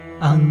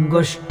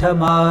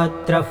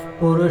अङ्गुष्ठमात्रः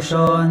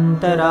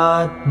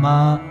पुरुषोऽन्तरात्मा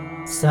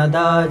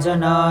सदा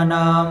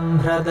जनानां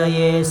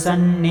हृदये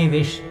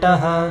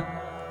सन्निविष्टः।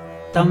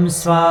 तं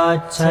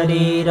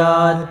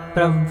स्वाच्छरीरात्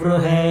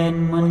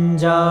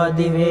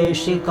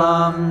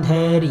प्रवृहेन्मुञ्जादिवेशिकां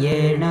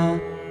धैर्येण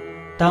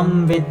तं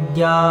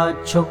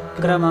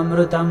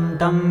विद्याच्छुक्रममृतं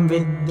तं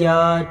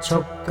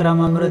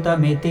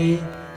विद्याच्छुक्रममृतमिति।